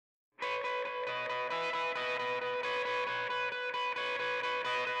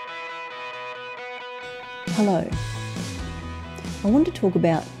Hello. I want to talk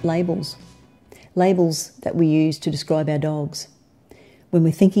about labels. Labels that we use to describe our dogs. When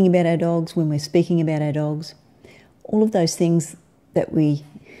we're thinking about our dogs, when we're speaking about our dogs, all of those things that we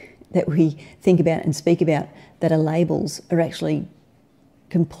think about and speak about that are labels are actually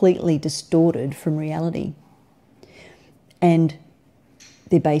completely distorted from reality. And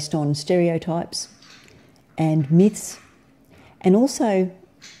they're based on stereotypes and myths, and also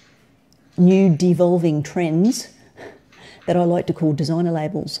new devolving trends that I like to call designer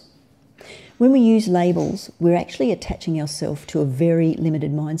labels. When we use labels, we're actually attaching ourselves to a very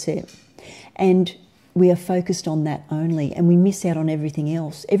limited mindset, and we are focused on that only, and we miss out on everything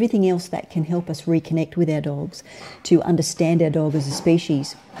else that can help us reconnect with our dogs, to understand our dog as a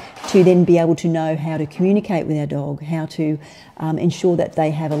species, to then be able to know how to communicate with our dog, how to ensure that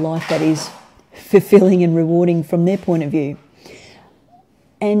they have a life that is fulfilling and rewarding from their point of view.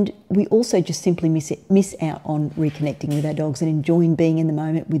 And we also just simply miss out on reconnecting with our dogs and enjoying being in the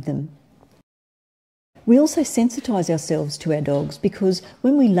moment with them. We also sensitise ourselves to our dogs, because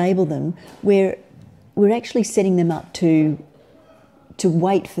when we label them, we're actually setting them up to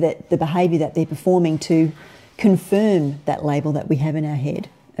wait for the behaviour that they're performing to confirm that label that we have in our head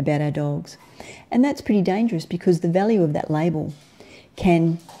about our dogs. And that's pretty dangerous, because the value of that label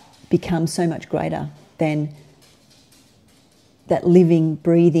can become so much greater than that living,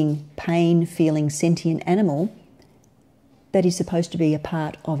 breathing, pain-feeling, sentient animal that is supposed to be a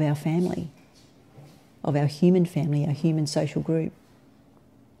part of our family, of our human family, our human social group.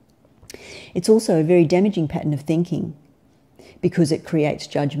 It's also a very damaging pattern of thinking, because it creates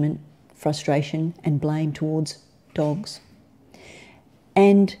judgment, frustration, and blame towards dogs.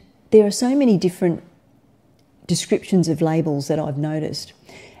 And there are so many different descriptions of labels that I've noticed.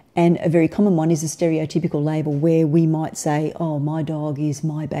 And a very common one is a stereotypical label, where we might say, oh, my dog is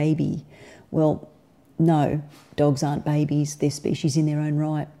my baby. Well, no, dogs aren't babies, they're species in their own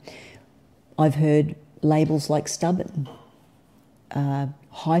right. I've heard labels like stubborn,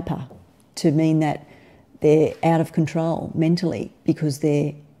 hyper, to mean that they're out of control mentally because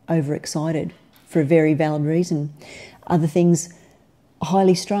they're overexcited for a very valid reason. Other things,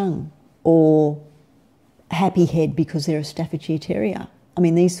 highly strung, or happy head because they're a Staffordshire Terrier. I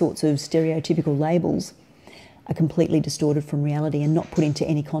mean, these sorts of stereotypical labels are completely distorted from reality and not put into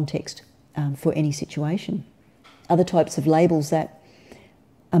any context for any situation. Other types of labels that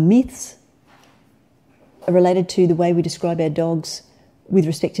are myths are related to the way we describe our dogs with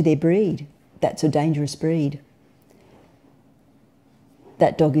respect to their breed. That's a dangerous breed.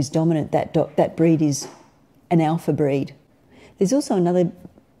 That dog is dominant. That breed is an alpha breed. There's also another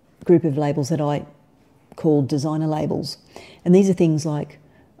group of labels that I call designer labels, and these are things like,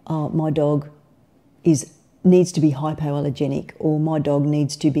 oh, my dog needs to be hypoallergenic, or my dog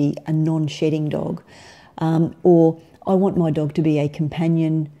needs to be a non-shedding dog, or I want my dog to be a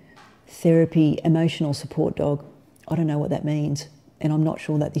companion, therapy, emotional support dog. I don't know what that means, and I'm not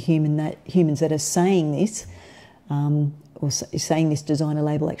sure that the humans that are saying this or saying this designer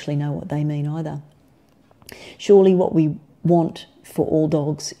label actually know what they mean either. Surely what we want for all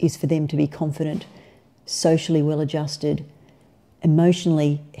dogs is for them to be confident, socially well-adjusted,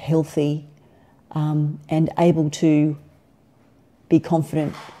 emotionally healthy, and able to be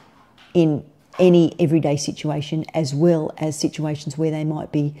confident in any everyday situation, as well as situations where they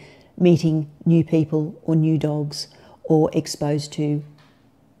might be meeting new people or new dogs, or exposed to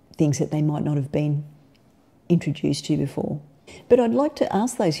things that they might not have been introduced to before. But I'd like to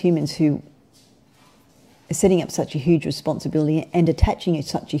ask those humans who are setting up such a huge responsibility and attaching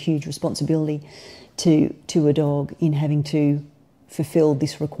such a huge responsibility to a dog in having to fulfill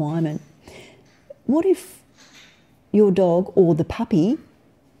this requirement. What if your dog, or the puppy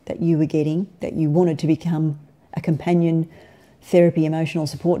that you were getting, that you wanted to become a companion, therapy, emotional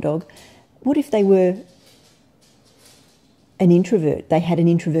support dog, what if they were an introvert? They had an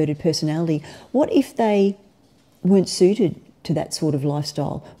introverted personality. What if they weren't suited to that sort of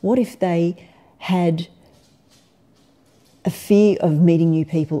lifestyle? What if they had a fear of meeting new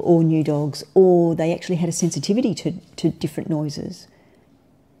people or new dogs, or they actually had a sensitivity to different noises?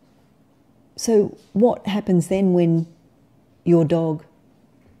 So what happens then when your dog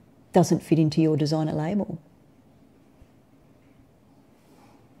doesn't fit into your designer label?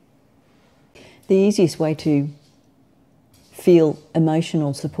 The easiest way to feel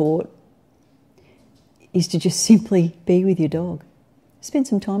emotional support is to just simply be with your dog. Spend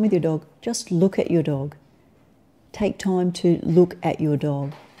some time with your dog. Just look at your dog. Take time to look at your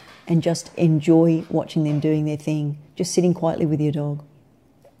dog and just enjoy watching them doing their thing, just sitting quietly with your dog.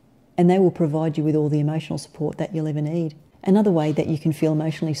 And they will provide you with all the emotional support that you'll ever need. Another way that you can feel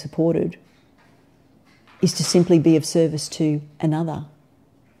emotionally supported is to simply be of service to another.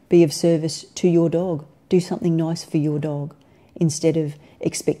 Be of service to your dog. Do something nice for your dog instead of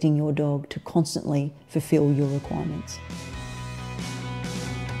expecting your dog to constantly fulfill your requirements.